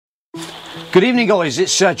Good evening, guys.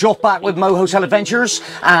 It's Joff back with Mo Hotel Adventures,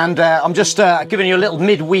 and I'm just giving you a little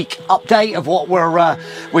midweek update of what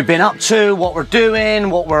we've been up to, what we're doing,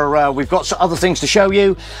 we've got some other things to show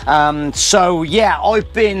you. So yeah,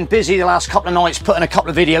 I've been busy the last couple of nights putting a couple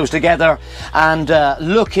of videos together and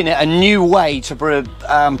looking at a new way to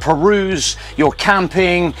peruse your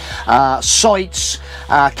camping sites,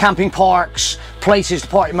 camping parks, places to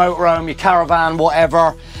park your motorhome, your caravan,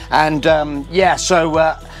 whatever. And yeah,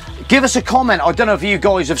 so give us a comment. I don't know if you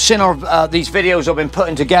guys have seen these videos I've been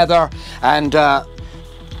putting together, and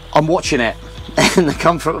I'm watching it in the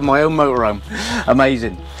comfort of my own motorhome.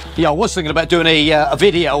 Amazing. Yeah, I was thinking about doing a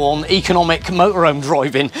video on economic motorhome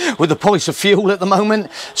driving with the price of fuel at the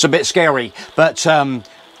moment. It's a bit scary, but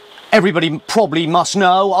everybody probably must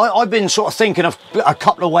know. I've been sort of thinking of a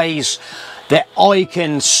couple of ways that I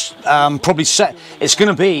can probably set. It's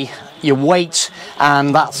going to be your weight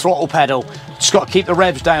and that throttle pedal. Just got to keep the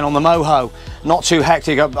revs down on the moho, not too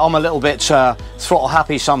hectic. I'm a little bit throttle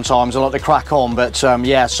happy sometimes. I like to crack on, but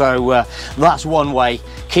yeah, so that's one way.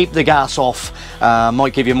 Keep the gas off,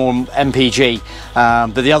 might give you more MPG.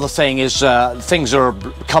 But the other thing is things are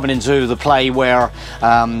coming into the play where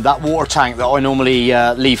that water tank that I normally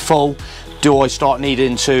leave full, do I start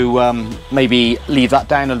needing to maybe leave that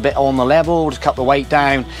down a bit on the level to cut the weight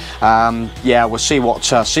down? Yeah, we'll see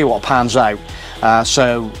what pans out.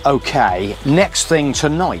 So okay, next thing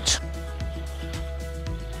tonight.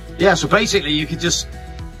 Yeah, so basically you could just,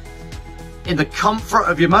 in the comfort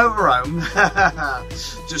of your motorhome,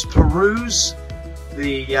 just peruse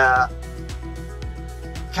the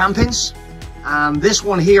campings. And this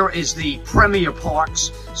one here is the Premier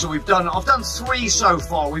Parks. So I've done 3 so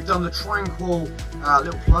far. We've done the Transcool,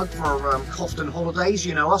 little plug for Cofton Holidays.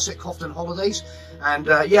 You know us at Cofton Holidays. And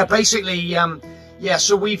yeah, basically, yeah,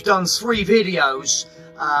 so we've done 3 videos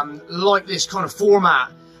like this kind of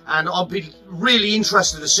format. And I'll be really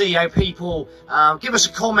interested to see how people give us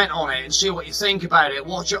a comment on it and see what you think about it.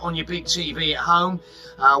 Watch it on your big TV at home.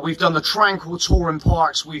 We've done the Tranquil Touring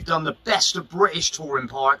Parks. We've done the Best of British Touring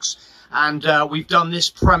Parks. And we've done this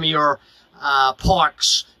Premier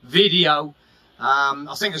Parks video.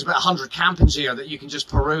 I think there's about 100 campings here that you can just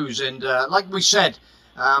peruse. And like we said,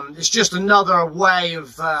 it's just another way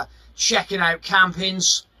of checking out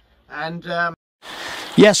campings. And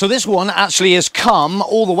yeah, so this one actually has come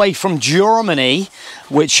all the way from Germany,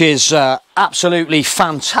 which is absolutely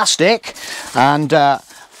fantastic. And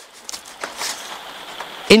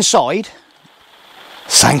inside,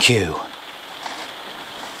 thank you.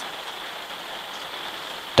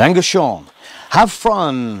 Dankeschön. Have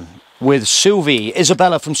fun with Silwy.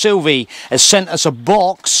 Isabella from Silwy has sent us a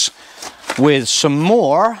box with some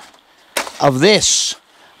more of this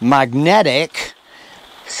magnetic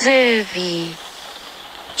Silwy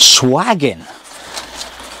swagging.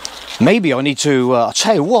 Maybe I need to, I'll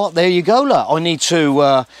tell you what, there you go, look. I need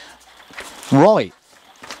to write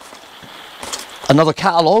another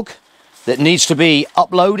catalogue that needs to be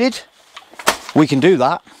uploaded. We can do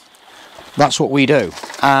that. That's what we do.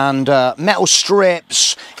 And metal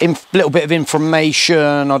strips, little bit of information.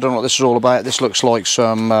 I don't know what this is all about. This looks like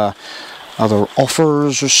some other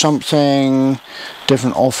offers or something,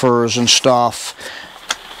 different offers and stuff.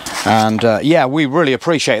 And yeah, we really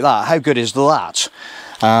appreciate that. How good is that?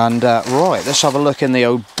 And right, let's have a look in the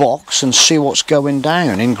old box and see what's going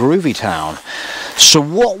down in Groovy Town. So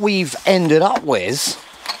what we've ended up with,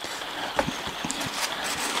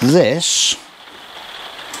 this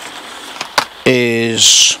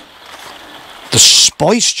is the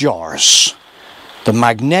spice jars, the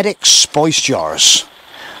magnetic spice jars.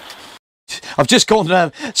 I've just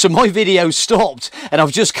gone, so my video stopped and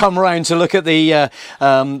I've just come around to look at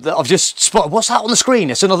I've just spotted, what's that on the screen?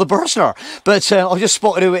 It's another Burstner, but I've just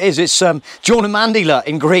spotted who it is. It's John and Mandy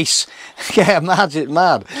in Greece. Yeah, mad.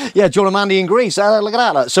 Yeah, John and Mandy in Greece. Look at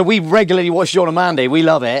that. Look. So we regularly watch John and Mandy. We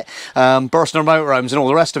love it. Burstner motorhomes and all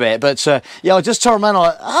the rest of it. But yeah, I just turned around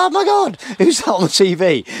and oh my God, who's that on the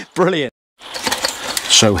TV? Brilliant.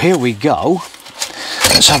 So here we go.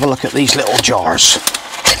 Let's have a look at these little jars.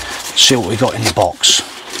 See what we got in the box.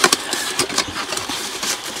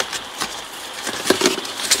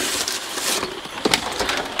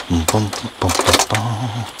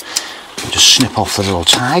 Just snip off the little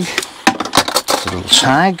tag.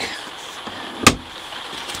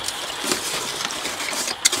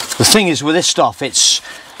 The thing is with this stuff, it's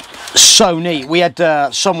so neat. We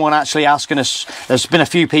had someone actually asking us, there's been a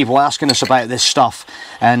few people asking us about this stuff,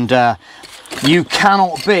 and you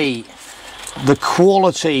cannot beat the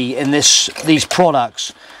quality in these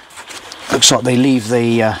products. Looks like they leave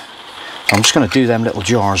the I'm just going to do them little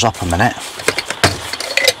jars up a minute.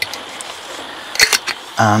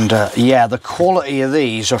 And yeah, the quality of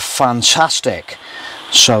these are fantastic.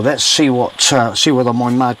 So let's see what see whether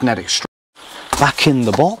my magnetic strip. Back in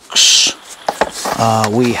the box,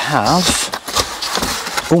 we have.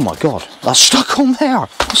 Oh my God, that's stuck on there.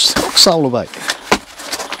 What's that all about?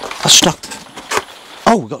 That's stuck.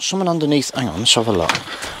 Oh, we've got something underneath. Hang on, let's have a look.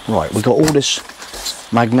 Right, we've got all this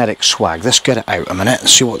magnetic swag. Let's get it out a minute and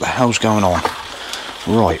see what the hell's going on.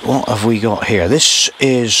 Right, what have we got here? This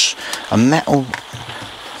is a metal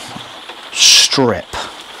strip.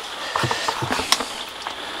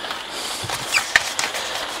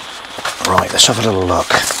 Right, let's have a little look.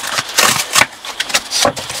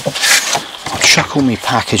 I'll chuck all my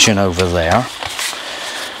packaging over there.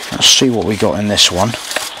 Let's see what we got in this one.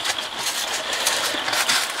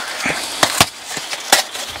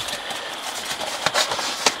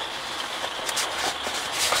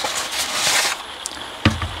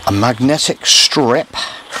 A magnetic strip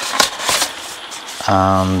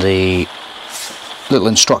and the little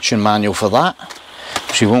instruction manual for that,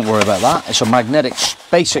 so you won't worry about that. It's a magnetic,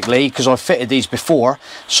 basically, because I fitted these before,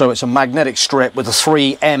 so it's a magnetic strip with the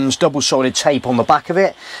 3 M's double-sided tape on the back of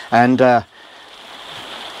it. And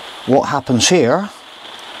what happens here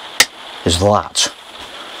is that.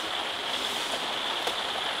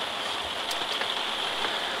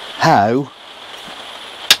 How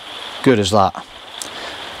good is that?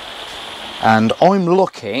 And I'm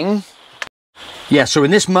looking, yeah, so in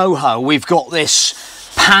this moho we've got this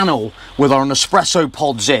panel with our Nespresso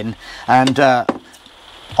pods in, and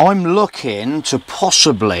I'm looking to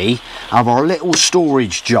possibly have our little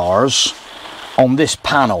storage jars on this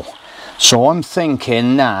panel. So I'm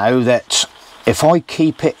thinking now that if I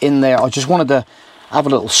keep it in there, I just wanted to have a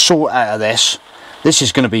little sort out of this. This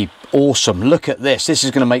is going to be awesome. Look at this. This is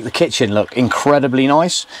going to make the kitchen look incredibly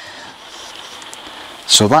nice.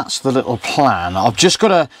 So that's the little plan. I've just got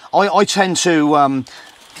to, I tend to,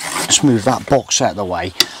 let's move that box out of the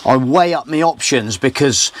way. I weigh up my options,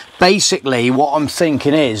 because basically what I'm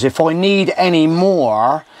thinking is, if I need any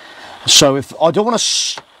more, so if I don't want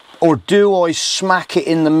to, or do I smack it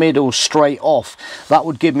in the middle straight off? That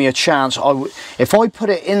would give me a chance. If I put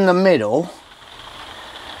it in the middle,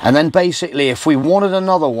 and then basically if we wanted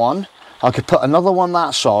another one, I could put another one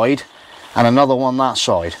that side and another one that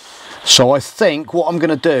side. So I think what I'm going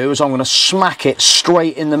to do is I'm going to smack it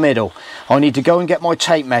straight in the middle. I need to go and get my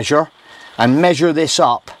tape measure and measure this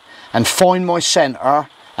up and find my centre,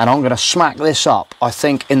 and I'm going to smack this up, I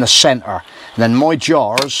think, in the centre. And then my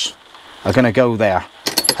jars are going to go there.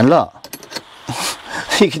 And look,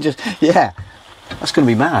 you can just, yeah, that's going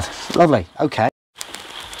to be mad. Lovely, okay.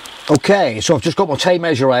 Okay, so I've just got my tape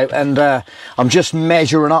measure out, and I'm just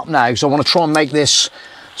measuring up now, because I want to try and make this.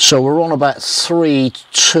 So we're on about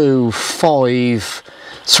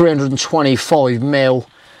 325 mil,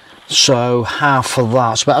 so half of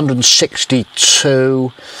that's about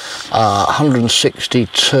 162,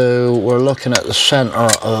 162, we're looking at the centre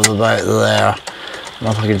of about there. I don't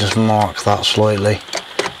know if I can just mark that slightly,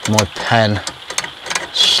 my pen,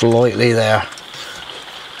 slightly there.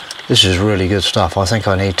 This is really good stuff. I think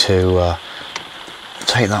I need to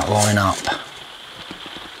take that line up.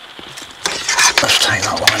 Let's take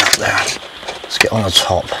that line up there. Let's get on the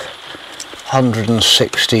top.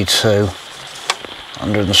 162.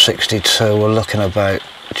 162. We're looking about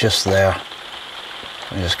just there.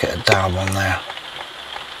 Let me just get a dab on there.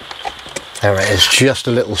 There it is. Just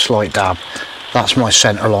a little slight dab. That's my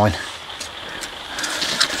centre line.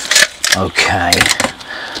 Okay.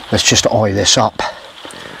 Let's just eye this up.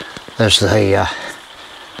 There's the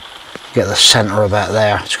get the centre about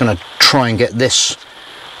there. It's going to try and get this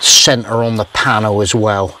centre on the panel as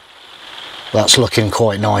well. That's looking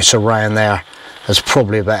quite nice around there. There's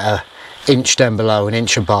probably about an inch down below, an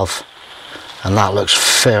inch above, and that looks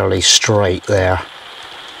fairly straight there.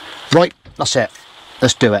 Right, that's it.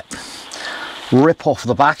 Let's do it. Rip off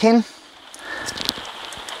the backing,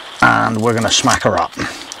 and we're going to smack her up.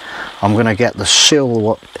 I'm going to get the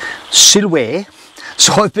Silwy.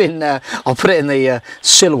 So I've been, I'll put it in the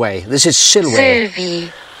Silwy. This is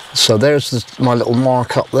Silwy. So there's my little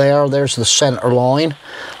mark up there. There's the centre line.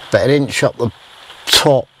 About an inch up the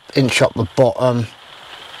top, inch up the bottom.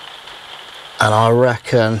 And I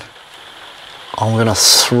reckon I'm going to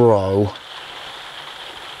throw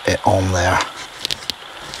it on there.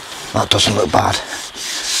 That doesn't look bad.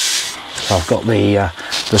 So I've got the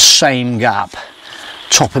same gap,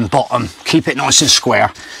 top and bottom. Keep it nice and square.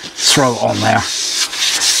 Throw it on there.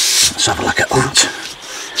 Let's have a look at that.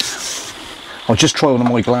 I'll just try one of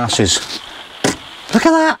my glasses. Look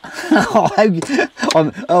at that!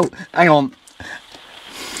 Oh, hang on.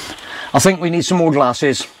 I think we need some more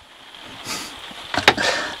glasses.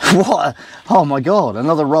 What? Oh my God!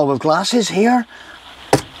 Another row of glasses here.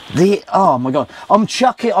 Oh my God! I'm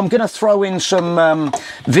going to throw in some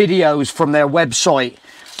videos from their website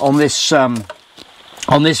on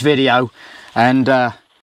this video, and.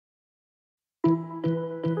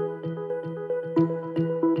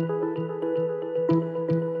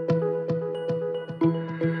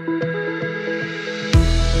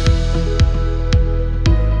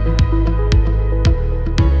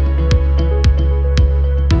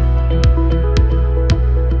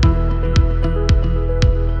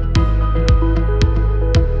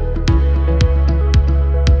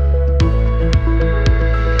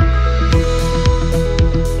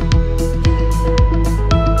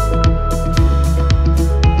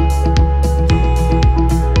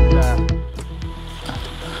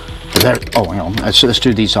 Oh, hang on. Let's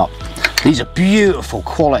do these up. These are beautiful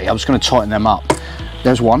quality. I'm just going to tighten them up.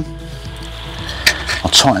 There's one. I'll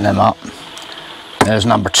tighten them up. There's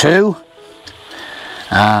number 2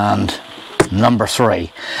 and number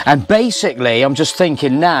 3. And basically, I'm just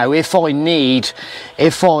thinking now, my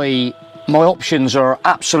options are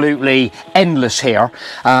absolutely endless here.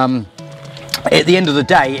 At the end of the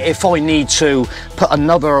day, if I need to put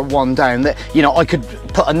another one down, you know, I could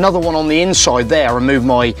put another one on the inside there and move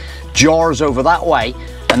my jars over that way,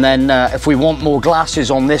 and then if we want more glasses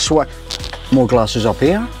on this way, more glasses up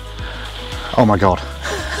here. Oh my God.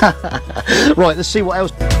 Right, let's see what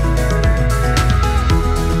else.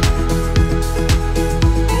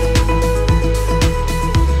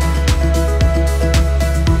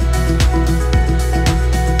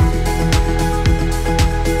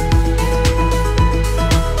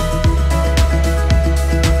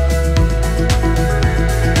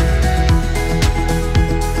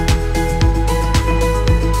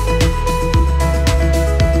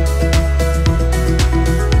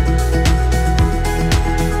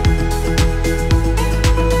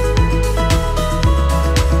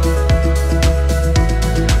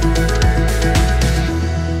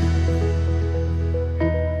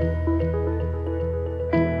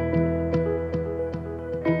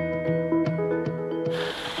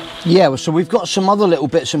 Yeah, so we've got some other little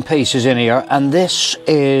bits and pieces in here, and these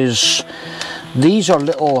are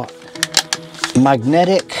little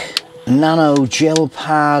magnetic nano gel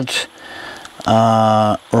pad.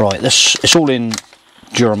 Right, it's all in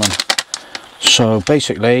German. So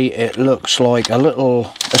basically, it looks like a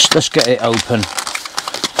little. Let's get it open.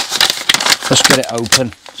 Let's get it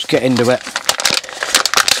open. Let's get into it.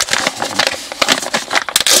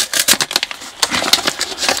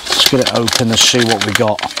 Let's get it open. Let's see what we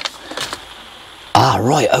got. Ah,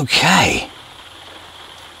 right, okay.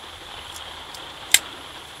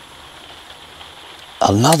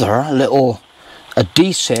 Another little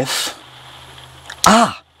adhesive.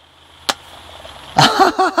 Ah!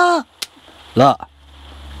 Look.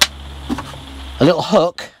 A little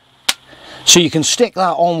hook. So you can stick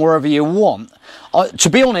that on wherever you want. To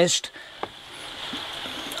be honest,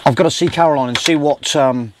 I've got to see Caroline and see what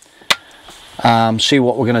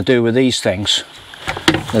we're going to do with these things.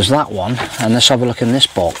 There's that one, and let's have a look in this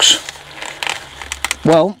box.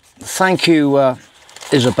 Well, thank you,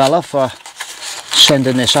 Isabella, for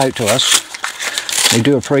sending this out to us. We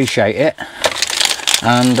do appreciate it.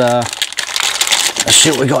 And let's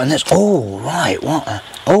see what we got in this. Oh, right, what?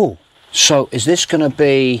 Oh, so is this going to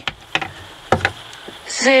be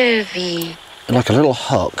Silwy, like a little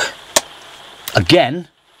hook? Again,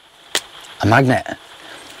 a magnet.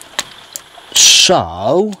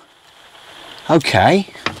 So,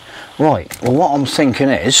 okay. Right, well what I'm thinking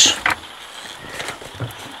is,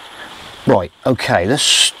 right, okay,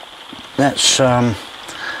 let's have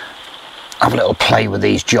a little play with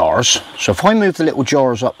these jars. So if I move the little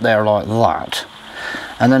jars up there like that,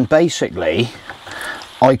 and then basically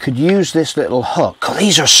I could use this little hook. God,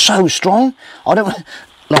 these are so strong. I don't,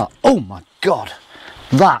 look, oh my God,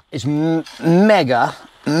 that is mega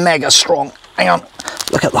strong. Hang on,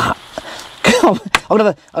 look at that. I'm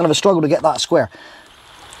gonna have a struggle to get that square.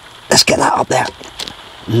 Let's get that up there.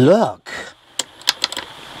 Look.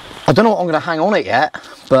 I don't know what I'm going to hang on it yet,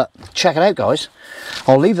 but check it out, guys.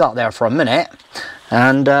 I'll leave that there for a minute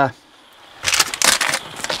and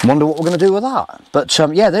wonder what we're going to do with that. But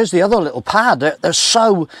yeah, there's the other little pad. They're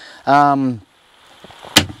so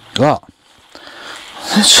look.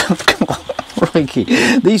 Ricky,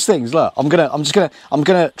 these things. Look, I'm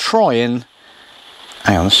gonna try and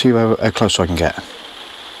hang on. Let's see how close I can get.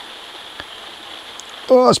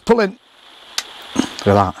 Oh, it's pulling. Look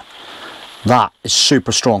at that. That is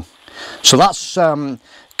super strong. So that's going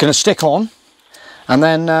to stick on, and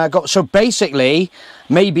then so basically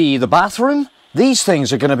maybe the bathroom, these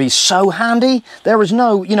things are going to be so handy. There is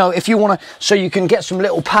no, you know, if you want to, so you can get some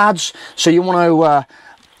little pads, so you want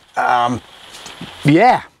to,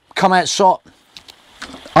 yeah, come outside.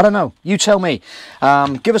 I don't know, you tell me.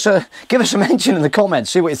 Give us a mention in the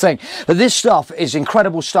comments, see what you think. But this stuff is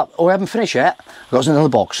incredible stuff. Oh, I haven't finished yet. I've got another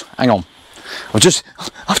box. Hang on. I've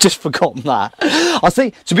just forgotten that. I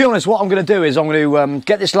think, to be honest, what I'm going to do is I'm going to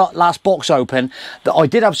get this last box open. That I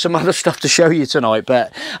did have some other stuff to show you tonight,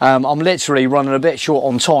 but I'm literally running a bit short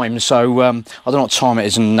on time. So I don't know what time it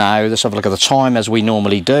is now. Let's have a look at the time as we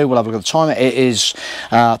normally do. We'll have a look at the time. It is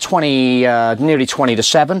nearly 20 to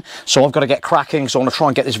 7. So I've got to get cracking. So I want to try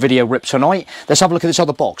and get this video ripped tonight. Let's have a look at this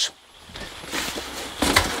other box.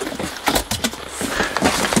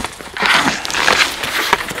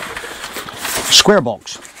 Square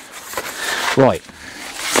box. Right.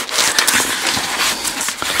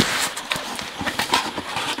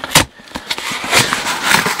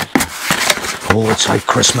 Oh, it's like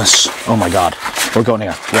Christmas. Oh my God. We're going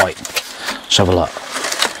here. Right. Let's have a look.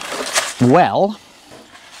 Well,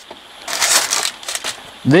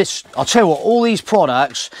 this, I'll tell you what, all these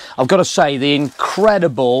products, I've got to say, the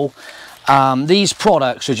incredible, these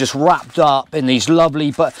products are just wrapped up in these lovely,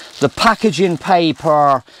 but the packaging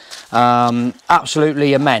paper,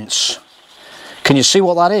 absolutely immense. Can you see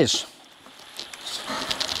what that is?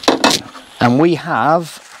 And we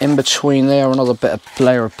have in between there another bit of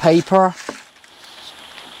layer of paper,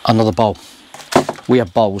 another bowl. We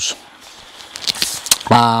have bowls.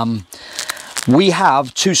 We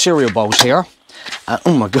have 2 cereal bowls here.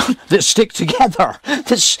 Oh my God, that stick together.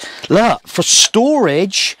 This, look, for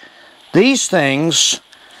storage, these things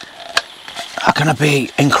are going to be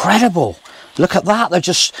incredible. Look at that. They're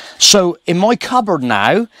just, so in my cupboard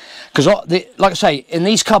now, because like I say, in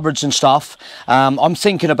these cupboards and stuff, I'm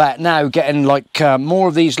thinking about now getting like more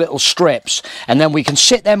of these little strips, and then we can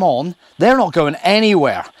sit them on. They're not going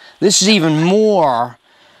anywhere. This is even more,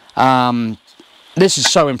 this is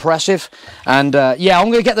so impressive. And yeah,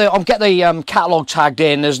 I'll get the catalogue tagged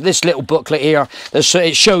in. There's this little booklet here.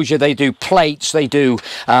 It shows you they do plates, they do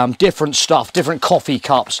different stuff, different coffee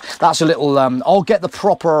cups. That's a little, I'll get the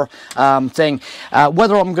proper thing.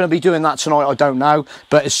 Whether I'm going to be doing that tonight, I don't know.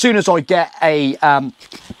 But as soon as I get a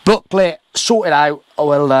booklet sorted out, I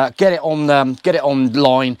will get it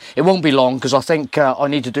online. It won't be long, because I think I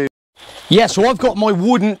need to do. Yeah, so I've got my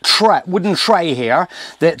wooden tray here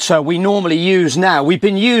that we normally use now. We've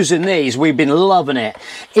been using these, we've been loving it.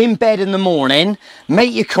 In bed in the morning,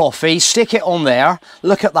 make your coffee, stick it on there,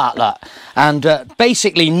 look at that, look. And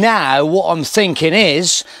basically now what I'm thinking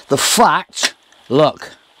is the fact,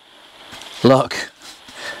 look,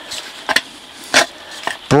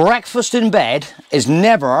 breakfast in bed is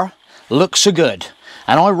never looked so good.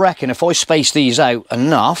 And I reckon if I space these out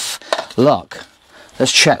enough, look.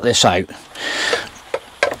 Let's check this out.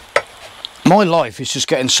 My life is just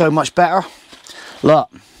getting so much better. Look.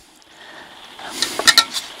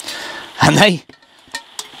 And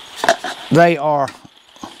they are,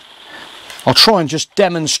 I'll try and just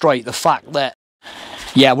demonstrate the fact that,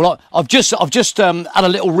 yeah, well, I've just had a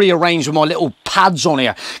little rearrange with my little pads on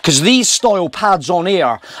here, because these style pads on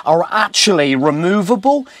here are actually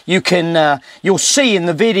removable. You can, you'll see in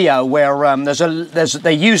the video where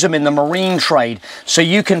they use them in the marine trade, so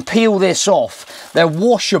you can peel this off. They're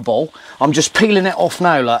washable. I'm just peeling it off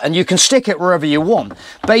now, look, and you can stick it wherever you want.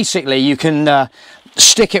 Basically, you can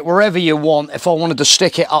stick it wherever you want. If I wanted to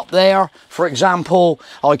stick it up there, for example,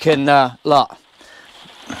 I can look.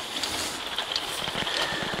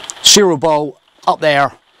 Cereal bowl up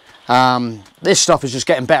there. This stuff is just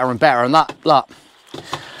getting better and better, and that, look,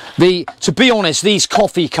 to be honest, these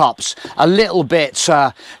coffee cups a little bit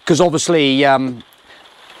because obviously on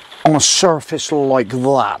a surface like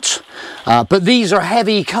that, but these are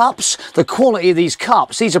heavy cups. The quality of these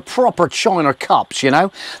cups, these are proper China cups, you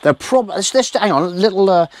know. They're proper. Let's hang on, a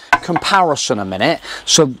little comparison a minute.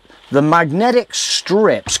 So the magnetic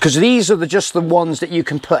strips, because these are just the ones that you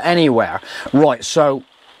can put anywhere, right? So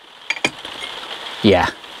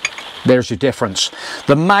yeah, there's your difference.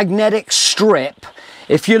 The magnetic strip,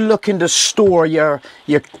 if you're looking to store your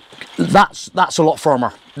that's a lot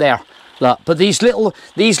firmer there. Look, but these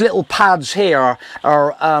little pads here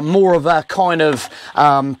are more of a kind of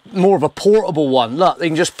more of a portable one. Look, you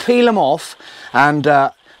can just peel them off and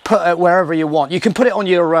put it wherever you want. You can put it on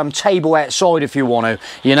your table outside if you want to,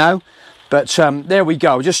 you know. But there we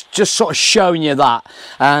go. Just sort of showing you that.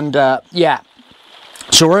 And yeah,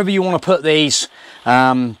 so wherever you want to put these.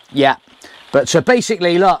 Yeah, but so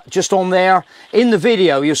basically, look, just on there in the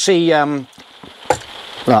video you'll see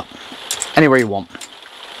look, anywhere you want,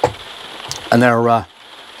 and they're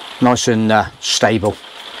nice and stable.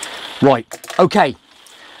 Right, okay.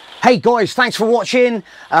 Hey guys, thanks for watching.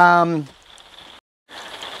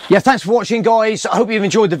 Yeah, thanks for watching, guys. I hope you've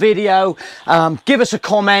enjoyed the video. Give us a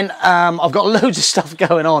comment. I've got loads of stuff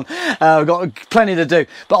going on. I've got plenty to do.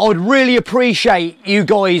 But I would really appreciate you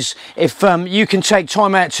guys if you can take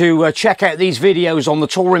time out to check out these videos on the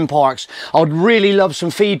touring parks. I'd really love some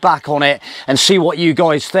feedback on it and see what you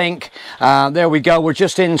guys think. There we go. We're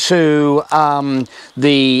just into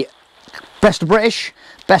the Best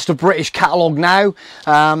of British Catalogue now,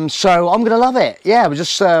 so I'm gonna love it. Yeah, we're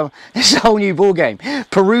just it's a whole new ball game.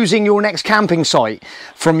 Perusing your next camping site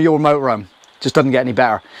from your motorhome just doesn't get any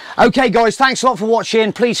better. Okay guys, thanks a lot for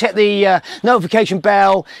watching. Please hit the notification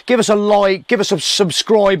bell, give us a like, give us a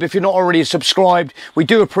subscribe if you're not already subscribed. We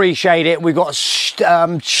do appreciate it. We've got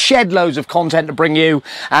shed loads of content to bring you,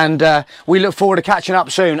 and we look forward to catching up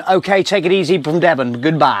soon. Okay, take it easy from Devon.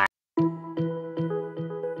 Goodbye.